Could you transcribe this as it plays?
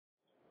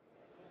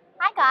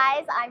Hi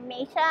guys, I'm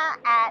Misha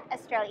at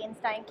Australian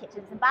Stone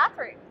Kitchens and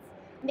Bathrooms.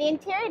 I'm the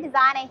interior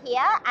designer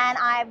here and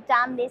I've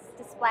done this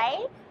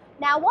display.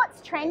 Now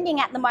what's trending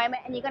at the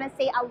moment, and you're going to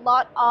see a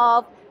lot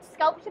of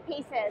sculpture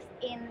pieces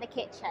in the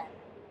kitchen.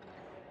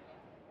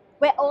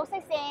 We're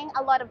also seeing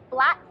a lot of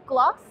black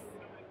gloss.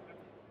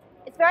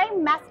 It's very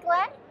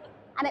masculine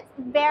and it's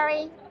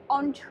very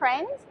on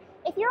trend.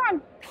 If you're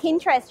on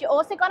Pinterest, you're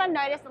also going to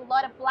notice a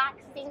lot of black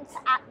sinks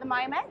at the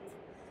moment.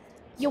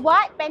 Your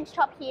white bench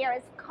top here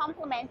is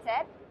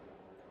complemented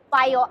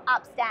by your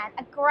upstand,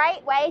 a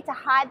great way to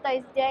hide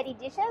those dirty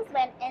dishes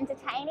when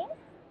entertaining.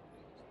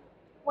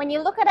 When you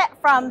look at it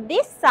from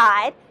this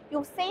side,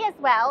 you'll see as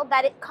well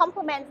that it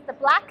complements the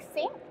black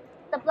sink,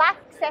 the black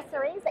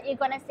accessories that you're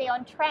going to see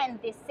on trend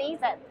this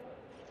season.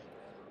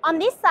 On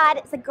this side,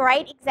 it's a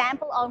great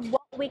example of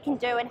what we can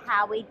do and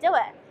how we do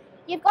it.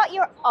 You've got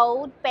your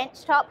old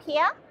bench top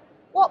here.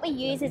 What we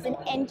use is an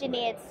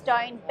engineered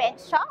stone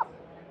bench top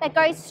that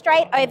goes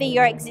straight over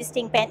your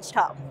existing bench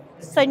top.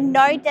 So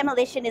no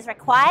demolition is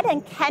required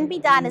and can be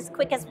done as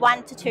quick as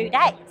 1 to 2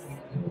 days.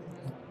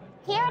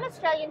 Here at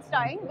Australian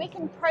Stone, we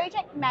can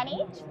project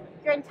manage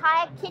your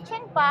entire kitchen,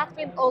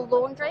 bathroom or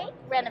laundry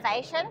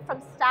renovation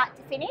from start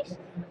to finish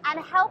and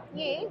help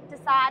you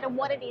decide on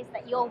what it is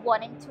that you're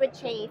wanting to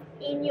achieve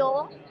in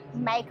your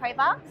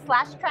makeover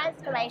 /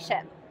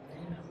 transformation.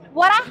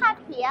 What I have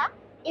here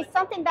is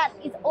something that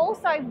is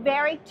also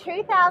very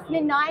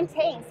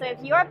 2019. So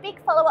if you're a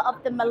big follower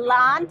of the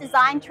Milan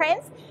design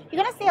trends,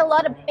 you're going to see a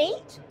lot of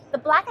beige, the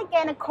black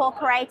again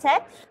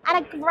incorporated,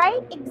 and a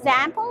great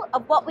example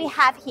of what we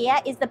have here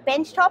is the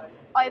bench top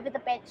over the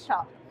bench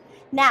top.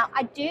 Now,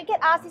 I do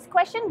get asked this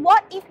question,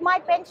 what if my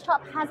bench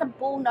top has a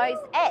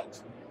bull-nosed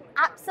edge?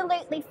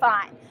 Absolutely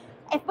fine.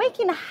 If we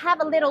can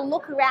have a little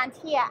look around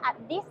here at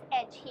this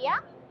edge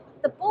here,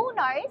 the bull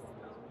nose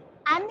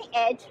and the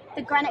edge,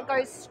 the granite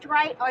goes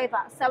straight over.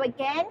 So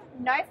again,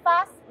 no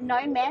fuss,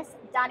 no mess,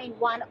 done in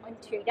 1 or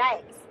 2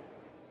 days.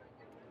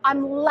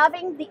 I'm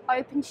loving the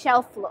open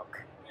shelf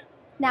look.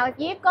 Now, if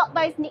you've got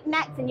those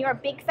knickknacks and you're a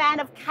big fan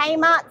of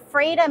Kmart,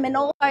 Freedom and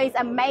all those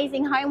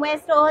amazing homeware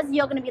stores,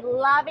 you're going to be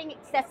loving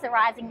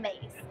accessorizing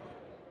these.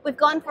 We've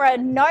gone for a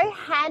no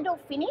handle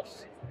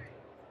finish,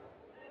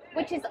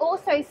 which is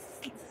also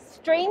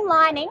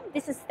streamlining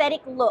this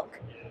aesthetic look.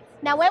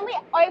 Now, when we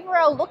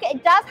overall look,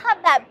 it does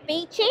have that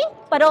beachy,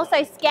 but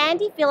also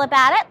Scandi feel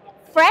about it,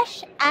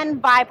 fresh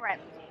and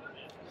vibrant.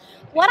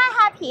 What I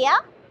have here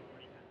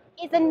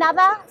is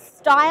another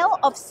style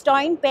of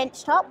stone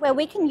bench top where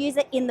we can use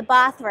it in the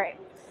bathroom.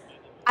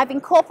 I've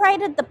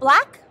incorporated the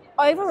black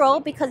overall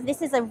because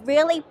this is a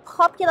really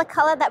popular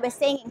color that we're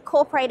seeing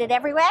incorporated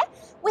everywhere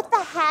with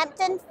the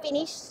Hampton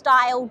finish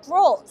style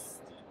drawers.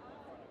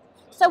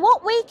 So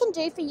what we can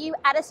do for you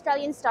at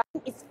Australian Stone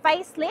is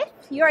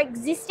facelift your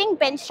existing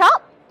bench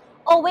top,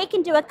 or we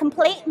can do a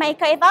complete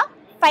makeover,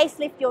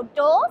 facelift your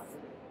doors,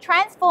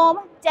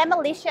 transform,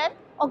 demolition,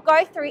 or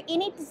go through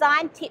any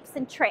design tips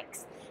and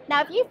tricks.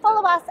 Now, if you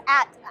follow us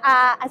at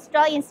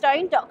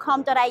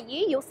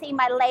australianstone.com.au, you'll see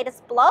my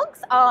latest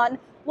blogs on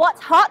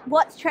what's hot,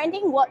 what's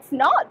trending, what's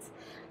not.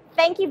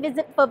 Thank you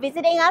for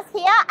visiting us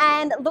here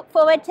and look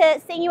forward to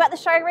seeing you at the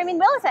showroom in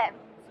Willerton.